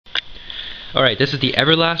Alright, this is the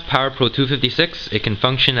Everlast PowerPro 256. It can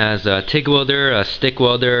function as a TIG welder, a stick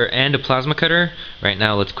welder, and a plasma cutter. Right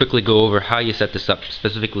now, let's quickly go over how you set this up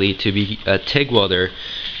specifically to be a TIG welder,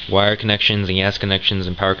 wire connections and gas connections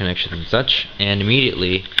and power connections and such. And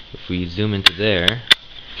immediately, if we zoom into there,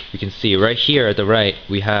 we can see right here at the right,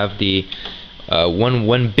 we have the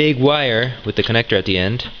one big wire with the connector at the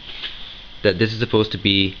end. That this is supposed to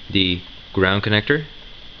be the ground connector,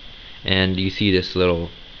 and you see this little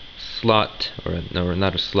slot, or no,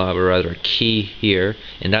 not a slot, but rather a key here,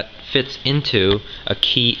 and that fits into a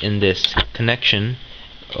key in this connection,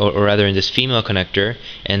 or rather in this female connector,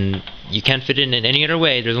 and you can't fit it in any other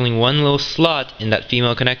way. There's only one little slot in that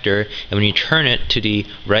female connector, and when you turn it to the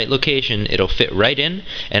right location, it'll fit right in,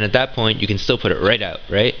 and at that point you can still put it right out,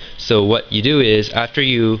 right? So what you do is, after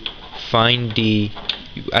you align the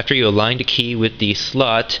key with the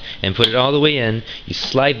slot and put it all the way in, you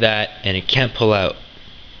slide that and it can't pull out,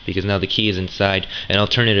 because now the key is inside an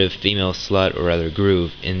alternative female slot, or rather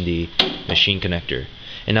groove, in the machine connector.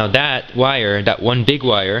 And now that wire, that one big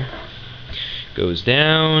wire, goes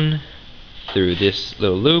down through this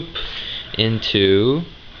little loop into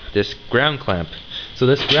this ground clamp. So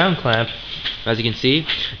this ground clamp, as you can see,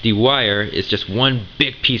 the wire is just one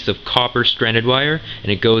big piece of copper stranded wire,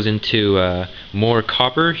 and it goes into more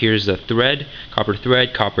copper. Here's a thread,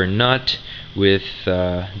 copper nut with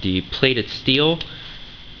the plated steel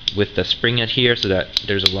with the spring at here, so that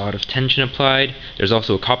there's a lot of tension applied. There's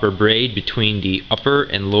also a copper braid between the upper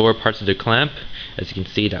and lower parts of the clamp, as you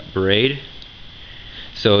can see, that braid,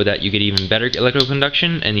 so that you get even better electrical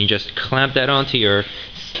conduction. And you just clamp that onto your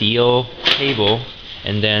steel table,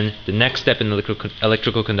 and then the next step in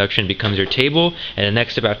electrical conduction becomes your table, and the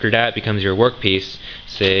next step after that becomes your workpiece,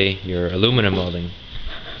 say your aluminum welding.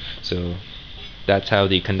 So that's how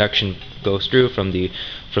the conduction goes through from the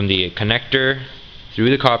connector through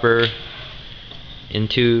the copper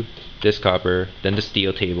into this copper, then the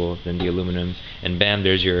steel table, then the aluminum, and bam,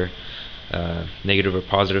 there's your negative or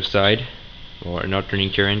positive side, or an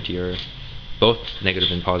alternating current, your both negative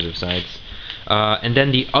and positive sides. And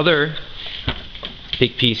then the other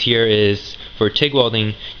big piece here is, for TIG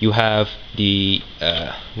welding, you have the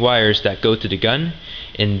wires that go to the gun.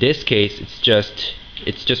 In this case, it's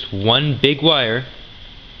just one big wire,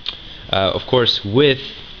 of course, with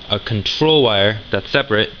a control wire that's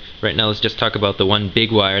separate. Right now, let's just talk about the one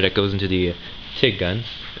big wire that goes into the TIG gun.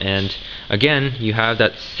 And again, you have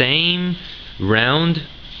that same round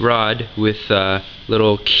rod with a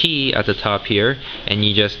little key at the top here, and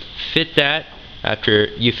you just fit that. After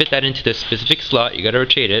you fit that into the specific slot, you gotta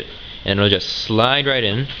rotate it, and it'll just slide right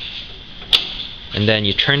in. And then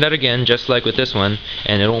you turn that again, just like with this one,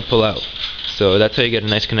 and it won't pull out. So that's how you get a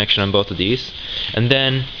nice connection on both of these. And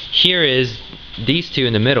then here is these two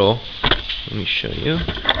in the middle. Let me show you.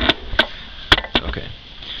 Okay.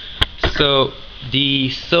 So the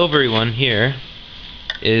silvery one here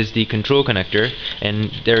is the control connector, and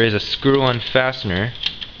there is a screw-on fastener.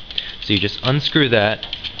 So you just unscrew that,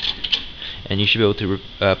 and you should be able to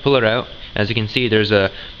pull it out. As you can see, there's a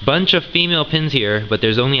bunch of female pins here, but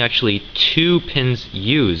there's only actually 2 pins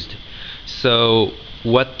used. So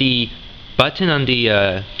what the button on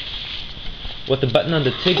the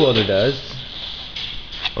TIG welder does,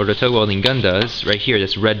 or the TIG welding gun does, right here,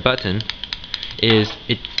 this red button, is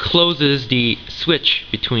it closes the switch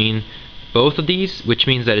between both of these, which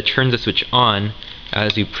means that it turns the switch on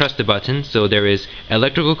as you press the button. So there is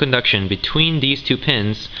electrical conduction between these 2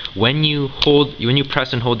 pins when you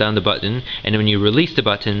press and hold down the button, and when you release the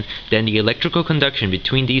button, then the electrical conduction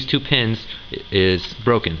between these 2 pins is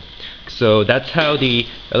broken. So that's how the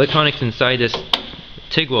electronics inside this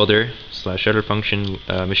TIG welder / other function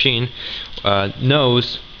machine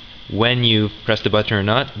knows when you press the button or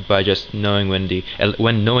not, by just knowing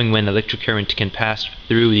when electric current can pass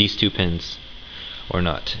through these 2 pins or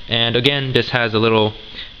not. And again, this has a little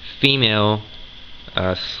female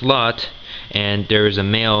slot, and there is a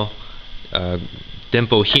male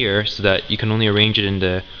dimple here, so that you can only arrange it in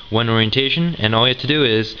the one orientation. And all you have to do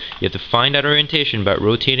is you have to find that orientation by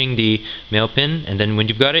rotating the male pin, and then when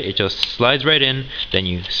you've got it, it just slides right in. Then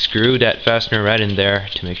you screw that fastener right in there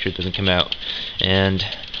to make sure it doesn't come out, and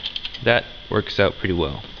that works out pretty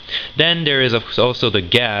well. Then there is also the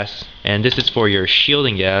gas, and this is for your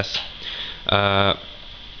shielding gas.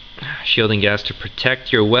 Shielding gas to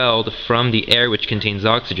protect your weld from the air, which contains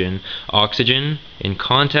oxygen. Oxygen in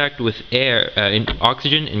contact with air,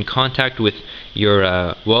 oxygen in contact with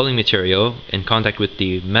your welding material, in contact with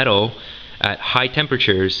the metal, at high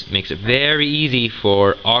temperatures makes it very easy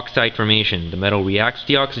for oxide formation. The metal reacts with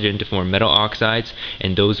the oxygen to form metal oxides,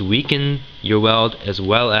 and those weaken your weld as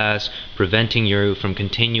well as preventing you from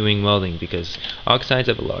continuing welding, because oxides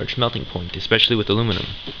have a large melting point, especially with aluminum.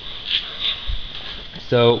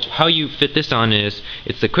 So how you fit this on is,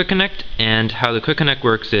 it's the quick connect, and how the quick connect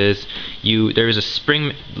works is there is a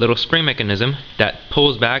little spring mechanism that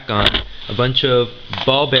pulls back on a bunch of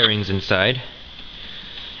ball bearings inside,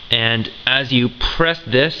 and as you press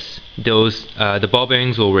this, the ball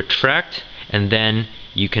bearings will retract, and then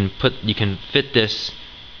you can fit this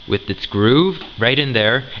with its groove right in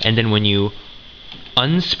there. And then when you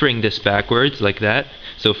unspring this backwards like that,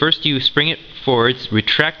 so first you spring it forwards,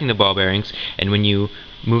 retracting the ball bearings, and when you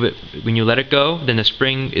let it go, then the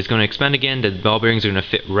spring is going to expand again. The ball bearings are going to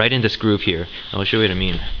fit right in this groove here. I'll show you what I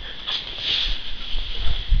mean.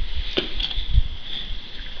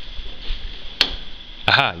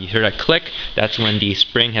 Aha, you hear that click? That's when the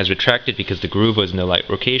spring has retracted because the groove was in the right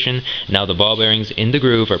location. Now the ball bearings in the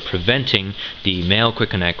groove are preventing the male quick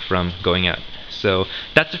connect from going out. So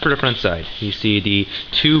that's it for the front side. You see the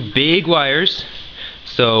two big wires.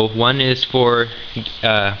 So one is for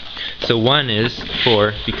becoming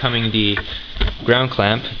the ground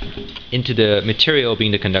clamp into the material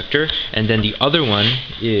being the conductor, and then the other one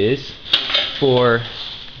is for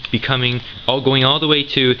going all the way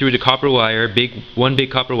through the copper wire, one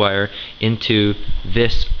big copper wire into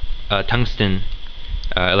this tungsten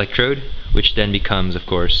electrode, which then becomes, of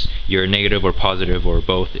course, your negative or positive or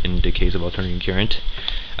both in the case of alternating current.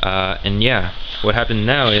 And yeah, what happened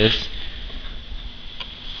now is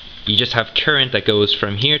you just have current that goes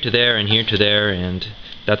from here to there and here to there, and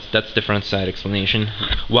that's the front side explanation.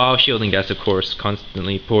 While shielding gas, of course,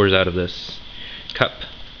 constantly pours out of this cup.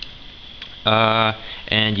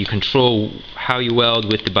 And you control how you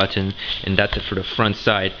weld with the button, and that's it for the front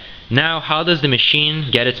side. Now, how does the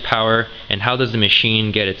machine get its power, and how does the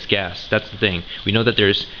machine get its gas? That's the thing. We know that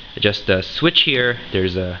there's just a switch here,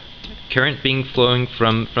 there's a current flowing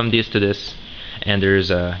from this to this, and there's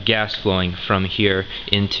gas flowing from here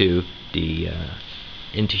into this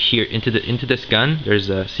gun. There's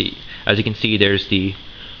as you can see, there's the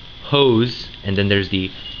hose, and then there's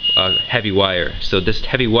the heavy wire. So this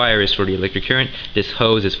heavy wire is for the electric current, this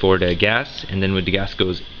hose is for the gas, and then when the gas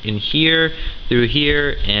goes in here, through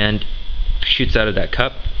here, and shoots out of that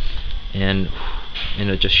cup, and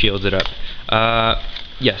it just shields it up.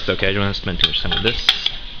 Yes, okay, I don't want to spend too much time on this.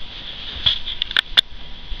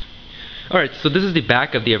 Alright, so this is the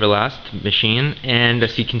back of the Everlast machine, and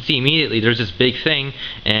as you can see immediately, there's this big thing,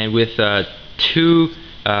 and with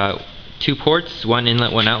two ports, one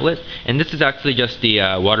inlet, one outlet, and this is actually just the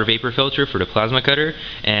water vapor filter for the plasma cutter,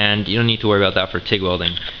 and you don't need to worry about that for TIG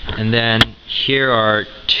welding. And then here are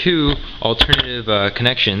two alternative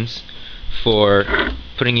connections for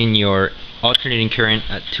putting in your alternating current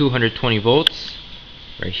at 220 volts,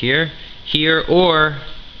 right here, or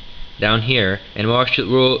down here. And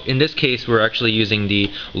in this case, we're actually using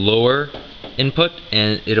the lower input,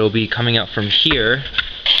 and it'll be coming out from here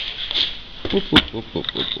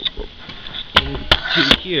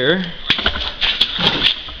into here.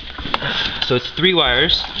 So it's 3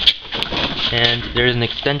 wires, and there's an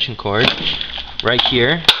extension cord right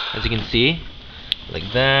here, as you can see, like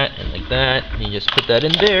that and like that, and you just put that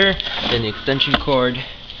in there, then the extension cord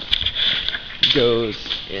goes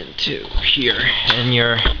into here, and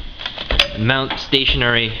your mount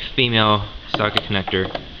stationary female socket connector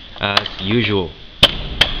as usual.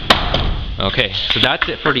 Okay, so that's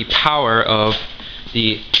it for the power of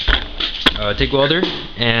the TIG welder,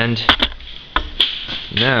 and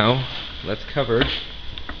now let's cover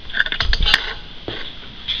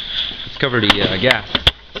the gas.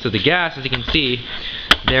 So the gas, as you can see,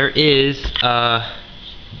 there is a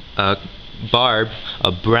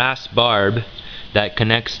brass barb that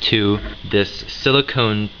connects to this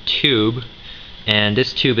silicone tube, and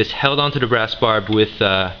this tube is held onto the brass barb with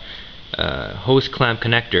a hose clamp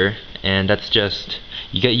connector, and that's just,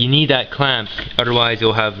 you need that clamp, otherwise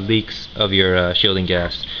you'll have leaks of your shielding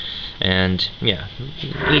gas, and yeah,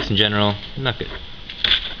 leaks in general, not good.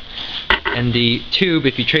 And the tube,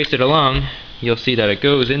 if you trace it along, you'll see that it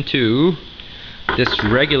goes into this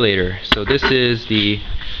regulator. So this is the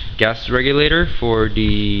gas regulator for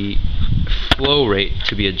the flow rate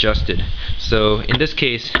to be adjusted. So in this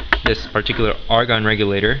case, this particular argon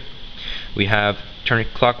regulator, we have turn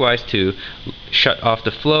clockwise to shut off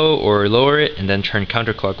the flow or lower it, and then turn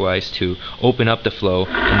counterclockwise to open up the flow.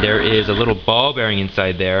 And there is a little ball bearing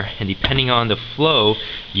inside there, and depending on the flow,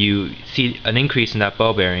 you see an increase in that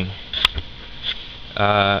ball bearing.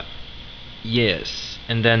 Yes,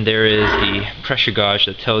 and then there is the pressure gauge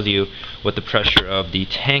that tells you what the pressure of the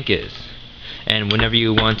tank is. And whenever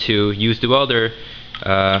you want to use the welder,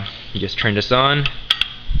 you just turn this on.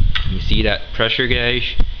 You see that pressure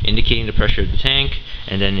gauge indicating the pressure of the tank,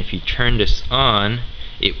 and then if you turn this on,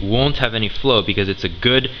 it won't have any flow because it's a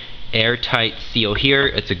good airtight seal here,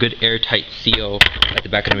 it's a good airtight seal at the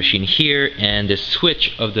back of the machine here, and the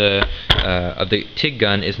switch of the TIG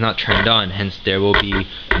gun is not turned on, hence there will be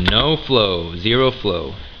no flow, zero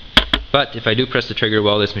flow. But if I do press the trigger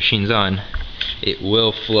while this machine's on, it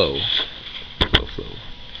will flow.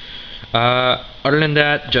 Other than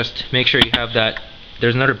that, just make sure you have that.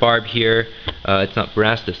 There's another barb here. It's not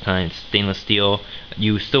brass this time, it's stainless steel.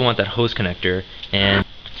 You still want that hose connector. And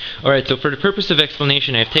alright, so for the purpose of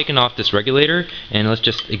explanation, I've taken off this regulator, and let's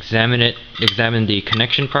just examine the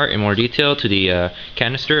connection part in more detail to the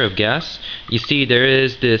canister of gas. You see there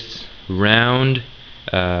is this round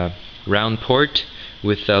port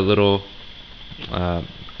with a little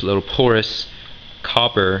porous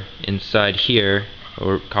copper inside here,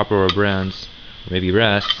 or copper or bronze, or maybe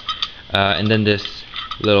brass, and then this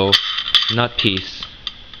little nut piece,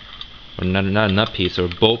 or not a nut piece, or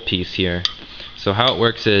bolt piece here. So how it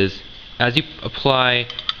works is, as you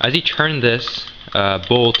turn this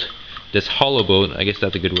bolt, this hollow bolt, I guess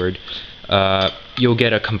that's a good word, you'll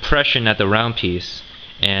get a compression at the round piece,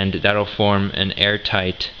 and that'll form an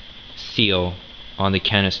airtight seal on the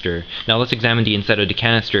canister. Now let's examine the inside of the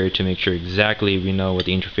canister to make sure exactly we know what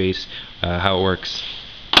the interface, how it works.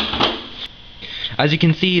 As you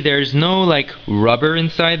can see, there's no like rubber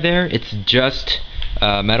inside there, it's just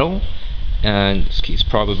metal, and this is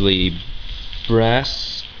probably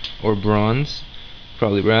brass or bronze,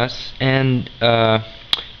 probably brass, and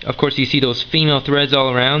of course you see those female threads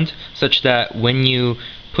all around, such that when you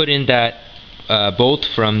put in that bolt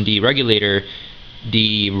from the regulator,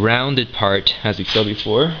 the rounded part, as we saw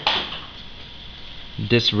before,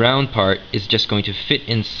 this round part is just going to fit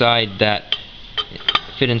inside that,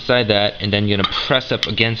 and then you're going to press up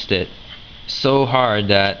against it so hard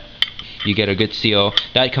that you get a good seal.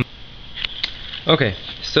 Okay,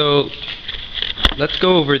 so let's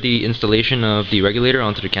go over the installation of the regulator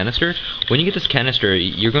onto the canister. When you get this canister,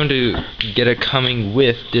 you're going to get it coming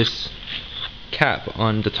with this cap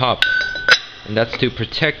on the top, and that's to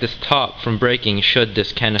protect this top from breaking should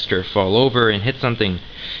this canister fall over and hit something.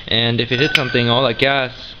 And if it hits something, all that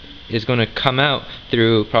gas is going to come out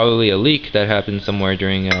through probably a leak that happens somewhere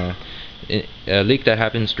during a leak that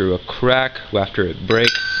happens through a crack after it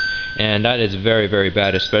breaks, and that is very, very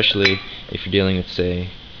bad, especially if you're dealing with, say,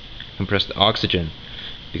 compressed oxygen,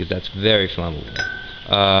 because that's very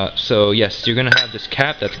flammable. So yes, you're gonna have this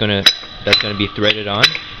cap that's gonna be threaded on,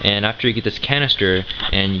 and after you get this canister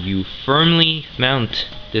and you firmly mount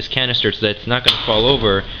this canister so that it's not gonna fall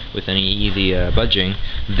over with any easy budging,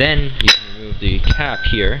 then you can remove the cap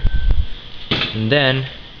here, and then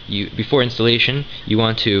before installation you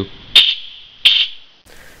want to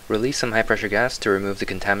release some high pressure gas to remove the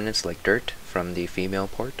contaminants like dirt from the female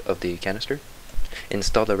port of the canister.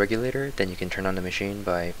 Install the regulator, then you can turn on the machine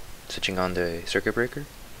by switching on the circuit breaker.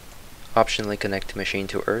 Optionally connect the machine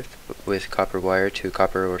to earth with copper wire to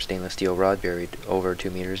copper or stainless steel rod buried over 2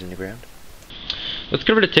 meters in the ground. Let's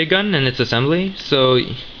cover the TIG gun and its assembly. So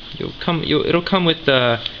it'll come with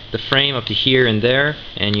the frame up to here and there,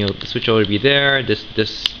 and the switch will be there.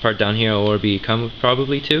 This part down here will come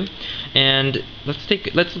probably too. And let's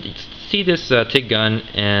see this TIG gun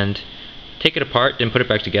and take it apart and put it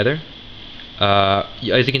back together. As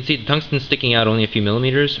you can see, the tungsten's sticking out only a few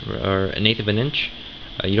millimeters, or 1/8 of an inch.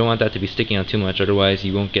 You don't want that to be sticking out too much, otherwise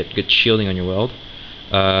you won't get good shielding on your weld.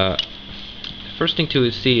 First thing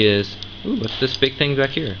to see is, ooh, what's this big thing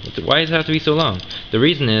back here? Why does it have to be so long? The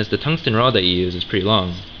reason is the tungsten rod that you use is pretty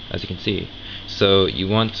long, as you can see. So you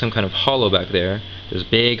want some kind of hollow back there. There's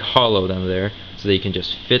a big hollow down there, so that you can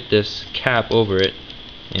just fit this cap over it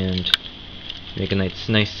and make a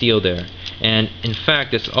nice seal there. And in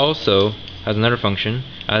fact, this also has another function.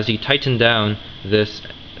 As you tighten down this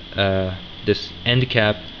end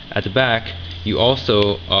cap at the back, you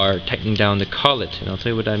also are tightening down the collet, and I'll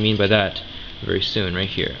tell you what I mean by that very soon, right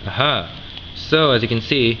here. Aha! So as you can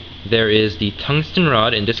see, there is the tungsten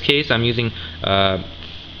rod. In this case, I'm using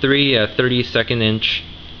 3 32nd inch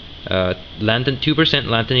 2%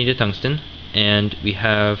 lanthanated tungsten, and we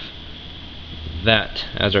have that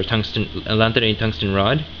as our lanthanated tungsten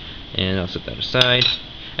rod, and I'll set that aside.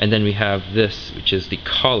 And then we have this, which is the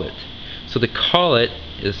collet. So the collet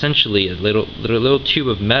is essentially a little tube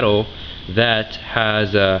of metal that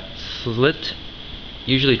has a slit,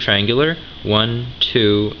 usually triangular, 1,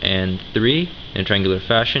 2, and 3 in a triangular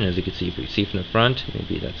fashion, as you can see from the front.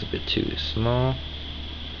 Maybe that's a bit too small.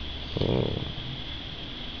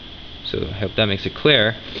 So I hope that makes it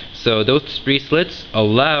clear. So those 3 slits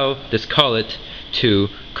allow this collet to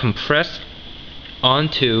compress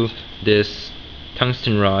onto this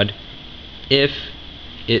tungsten rod if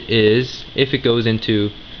it goes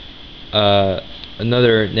into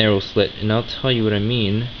another narrow slit, and I'll tell you what I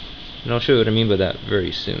mean, and I'll show you what I mean by that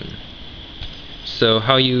very soon. So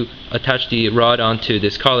how you attach the rod onto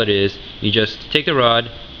this collet is you just take the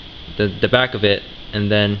rod, the back of it,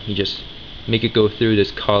 and then you just make it go through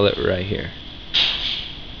this collet right here,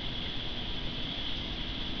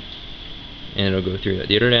 and it'll go through at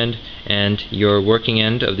the other end, and your working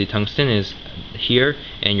end of the tungsten is here,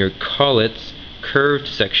 and your collet's curved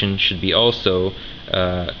section should be also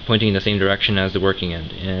pointing in the same direction as the working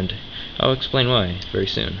end, and I'll explain why very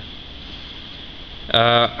soon.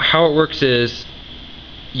 How it works is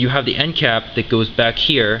you have the end cap that goes back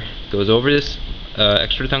here, goes over this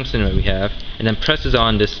extra tungsten that we have, and then presses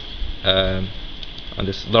on this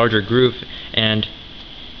larger groove, and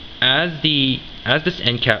as this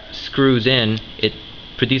end cap screws in, it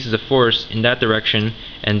produces a force in that direction,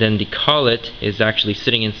 and then the collet is actually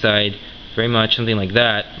sitting inside very much something like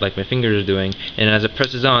that, like my fingers are doing, and as it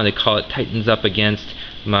presses on, the collet tightens up against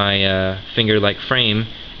my finger-like frame,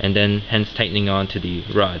 and then hence tightening onto the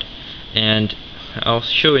rod. And I'll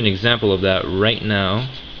show you an example of that right now.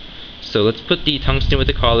 So let's put the tungsten with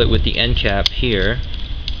the collet with the end cap here,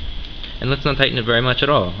 and let's not tighten it very much at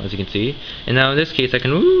all, as you can see. And now in this case I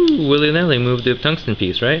can willy-nilly move the tungsten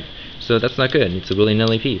piece, right? So that's not good, it's a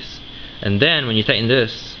willy-nilly piece. And then when you tighten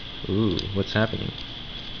this, what's happening?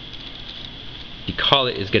 The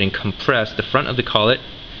collet is getting compressed, the front of the collet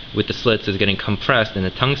with the slits is getting compressed, and the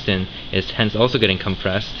tungsten is hence also getting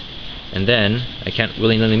compressed, and then I can't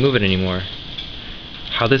willy-nilly move it anymore.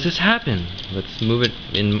 How does this happen? Let's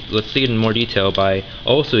see it in more detail by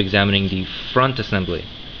also examining the front assembly.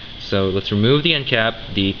 So let's remove the end cap,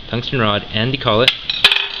 the tungsten rod, and the collet,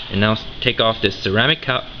 and now take off this ceramic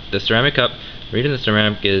cup. The ceramic cup, the reason the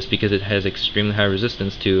ceramic is because it has extremely high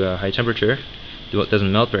resistance to high temperature. It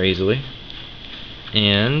doesn't melt very easily.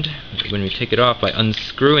 And when we take it off by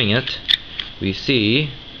unscrewing it, we see,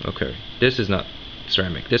 okay, this is not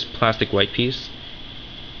ceramic. This plastic white piece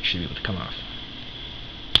should be able to come off.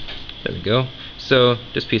 There we go. So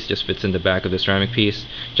this piece just fits in the back of the ceramic piece,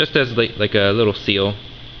 just as like a little seal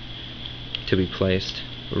to be placed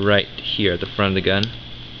right here at the front of the gun,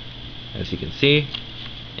 as you can see.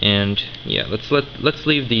 And yeah, let's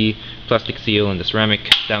leave the plastic seal and the ceramic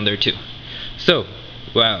down there too. So,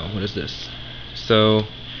 wow, what is this? So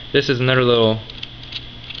this is another little,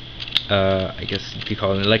 I guess you could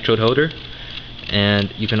call it an electrode holder,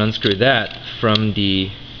 and you can unscrew that from the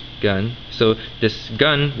gun. So this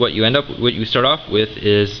gun, what you start off with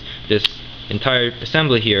is this entire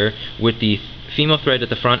assembly here with the female thread at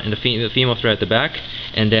the front and the female thread at the back.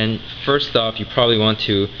 And then first off, you probably want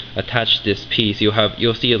to attach this piece.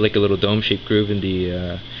 You'll see like a little dome-shaped groove in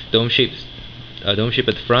the dome shape at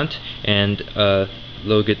the front, and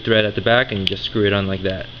little good thread at the back, and you just screw it on like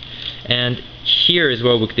that. And here as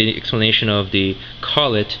well, with the explanation of the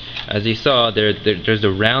collet, as you saw, there's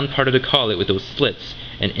the round part of the collet with those slits,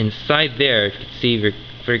 and inside there, if you can see very,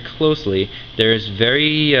 very closely, there's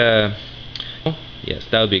very yes,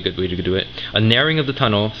 that would be a good way to do it, a narrowing of the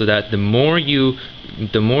tunnel, so that the more you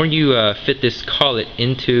fit this collet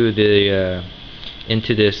into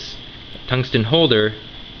this tungsten holder,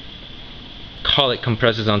 collet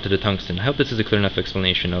compresses onto the tungsten. I hope this is a clear enough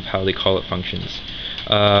explanation of how the collet functions.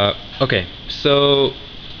 Okay, so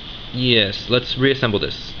yes, let's reassemble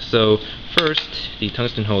this. So first, the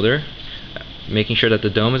tungsten holder, making sure that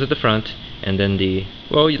the dome is at the front, and then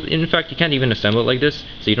well, in fact you can't even assemble it like this,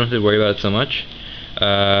 so you don't have to worry about it so much.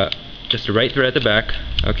 Just the right thread at the back.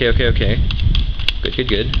 Okay.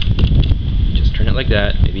 Good. Just turn it like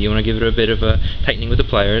that. Maybe you want to give it a bit of a tightening with the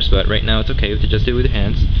pliers, but right now it's okay to just do it with your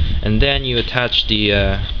hands. And then you attach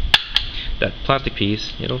that plastic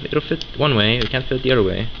piece. It'll fit one way. It can't fit the other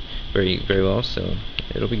way very well. So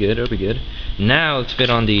it'll be good. Now let's fit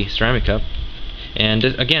on the ceramic cup. And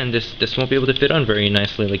again, this won't be able to fit on very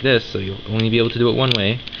nicely like this, so you'll only be able to do it one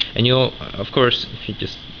way. And you'll, of course, if you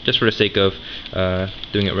just for the sake of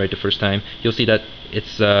doing it right the first time, you'll see that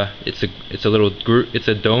it's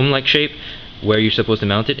a dome-like shape where you're supposed to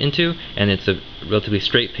mount it into, and it's a relatively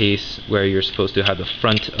straight piece where you're supposed to have the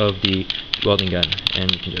front of the welding gun,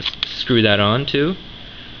 and you can just screw that on to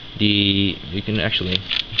you can actually,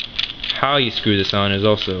 how you screw this on is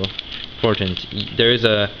also important. There is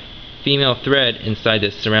a female thread inside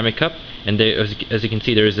this ceramic cup, and there, as you can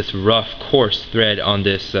see, there is this rough, coarse thread on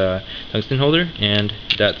this tungsten holder, and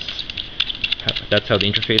that's how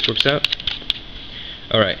the interface works out.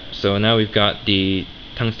 Alright, so now we've got the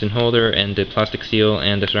tungsten holder and the plastic seal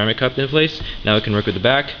and the ceramic cup in place. Now we can work with the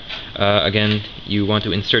back. Again, you want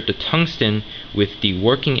to insert the tungsten with the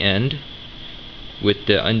working end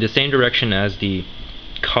in the same direction as the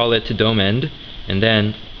collet to dome end, and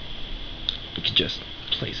then you can just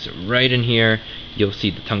place it right in here. You'll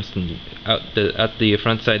see the tungsten at the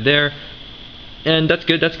front side there, and that's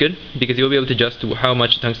good because you'll be able to adjust to how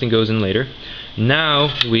much tungsten goes in later.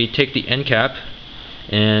 Now we take the end cap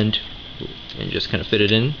and just kind of fit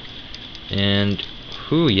it in, and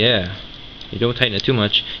yeah, you don't tighten it too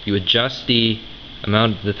much. You adjust the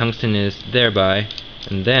amount the tungsten is there by,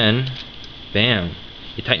 and then bam,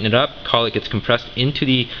 you tighten it up. Collet gets compressed into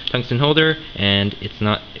the tungsten holder, and it's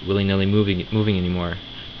not willy-nilly moving anymore.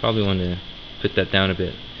 Probably want to put that down a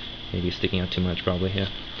bit. Maybe sticking out too much, probably. Yeah,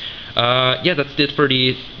 that's it for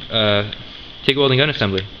the TIG welding gun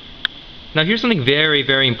assembly. Now here's something very,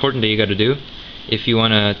 very important that you got to do if you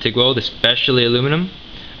want to TIG weld, especially aluminum.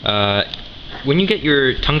 When you get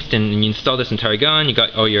your tungsten and you install this entire gun, you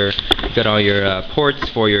got all your ports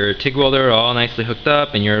for your TIG welder all nicely hooked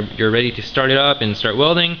up, and you're ready to start it up and start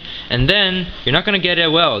welding. And then you're not going to get a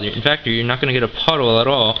weld. In fact, you're not going to get a puddle at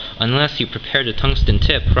all unless you prepare the tungsten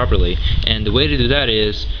tip properly. And the way to do that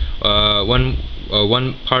is one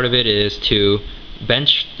part of it is to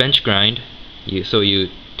bench grind. So you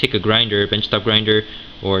take a grinder, benchtop grinder,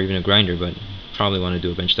 or even a grinder, but probably want to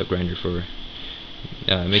do a benchtop grinder for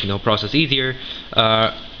making the whole process easier.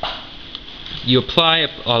 You apply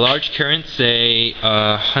a large current, say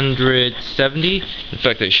 170. In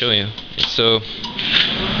fact, I'll show you. So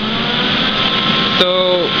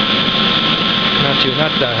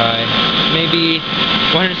not that high, maybe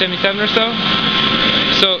 177 or so.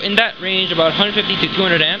 So in that range, about 150 to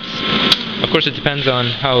 200 amps. Of course, it depends on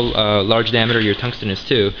how large diameter your tungsten is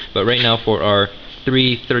too. But right now, for our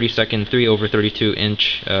 3 over 32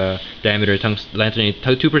 inch diameter 2%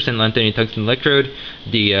 lanthanide tungsten electrode,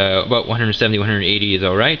 the about 170, 180 is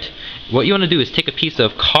alright. What you want to do is take a piece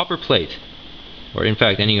of copper plate, or in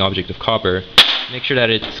fact any object of copper. Make sure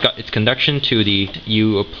that it's got its conduction to the.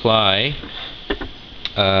 You apply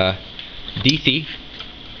DC,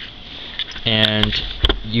 and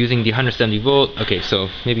using the 170 volt. Okay, so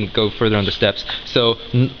maybe go further on the steps. So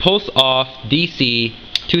pulse off DC.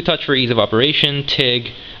 2-touch for ease of operation.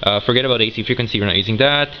 TIG, forget about AC frequency, we're not using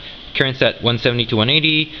that. Current set 170 to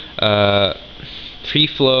 180.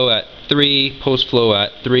 Pre-flow at 3, post-flow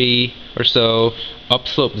at 3 or so.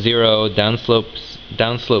 Upslope 0,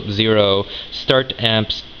 downslope 0. Start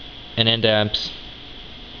amps and end amps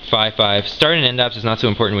 5.5. Start and end amps is not so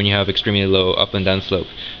important when you have extremely low up and down slope.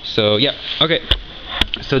 So yeah, okay.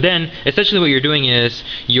 So then, essentially what you're doing is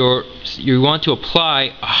you want to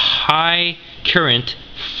apply a high current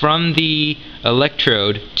from the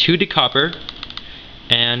electrode to the copper,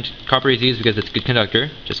 and copper is used because it's a good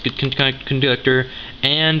conductor, conductor,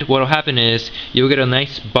 and what will happen is you'll get a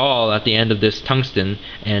nice ball at the end of this tungsten,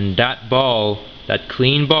 and that ball, that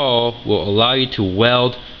clean ball, will allow you to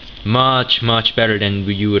weld much better than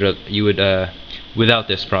you would without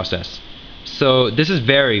this process. So this is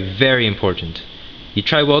very, very important. You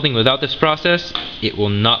try welding without this process, it will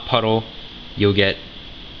not puddle. You'll get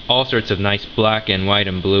all sorts of nice black and white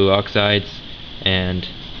and blue oxides, and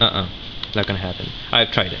it's not gonna happen.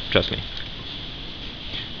 I've tried it, trust me.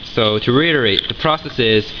 So to reiterate, the process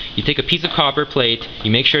is you take a piece of copper plate,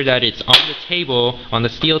 you make sure that it's on the table, on the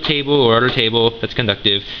steel table or other table that's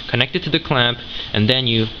conductive, connect it to the clamp, and then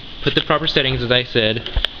you put the proper settings, as I said,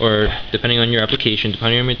 or depending on your application,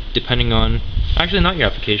 depending on actually not your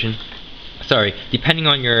application. Sorry, depending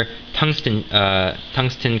on your tungsten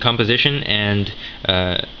composition and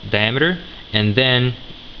diameter, and then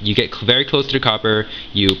you get very close to the copper,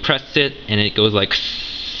 you press it, and it goes like,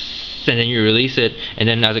 and then you release it, and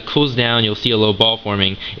then as it cools down, you'll see a little ball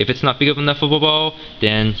forming. If it's not big enough of a ball,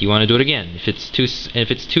 then you want to do it again. If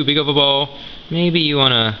it's too big of a ball, maybe you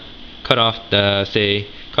want to cut off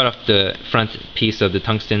the front piece of the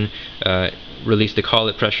tungsten, release the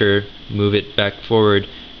collet pressure, move it back forward.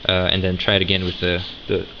 And then try it again with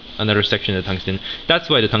another section of the tungsten. That's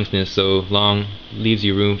why the tungsten is so long, leaves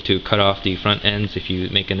you room to cut off the front ends if you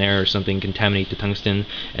make an error or something, contaminate the tungsten,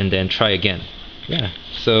 and then try again. Yeah,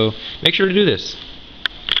 so make sure to do this.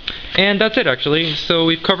 And that's it actually. So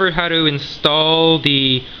we've covered how to install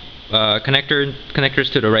the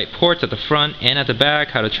connectors to the right ports at the front and at the back,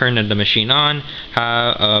 how to turn the machine on,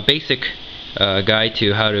 how basic guide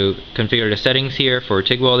to how to configure the settings here for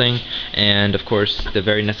TIG welding, and of course the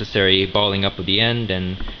very necessary balling up of the end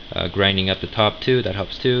and grinding up the top too, that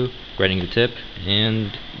helps too, grinding the tip,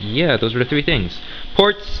 and yeah, those are the 3 things: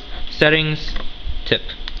 ports, settings, tip.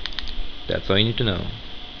 That's all you need to know.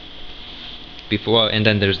 before, and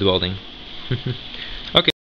then there's the welding. Okay.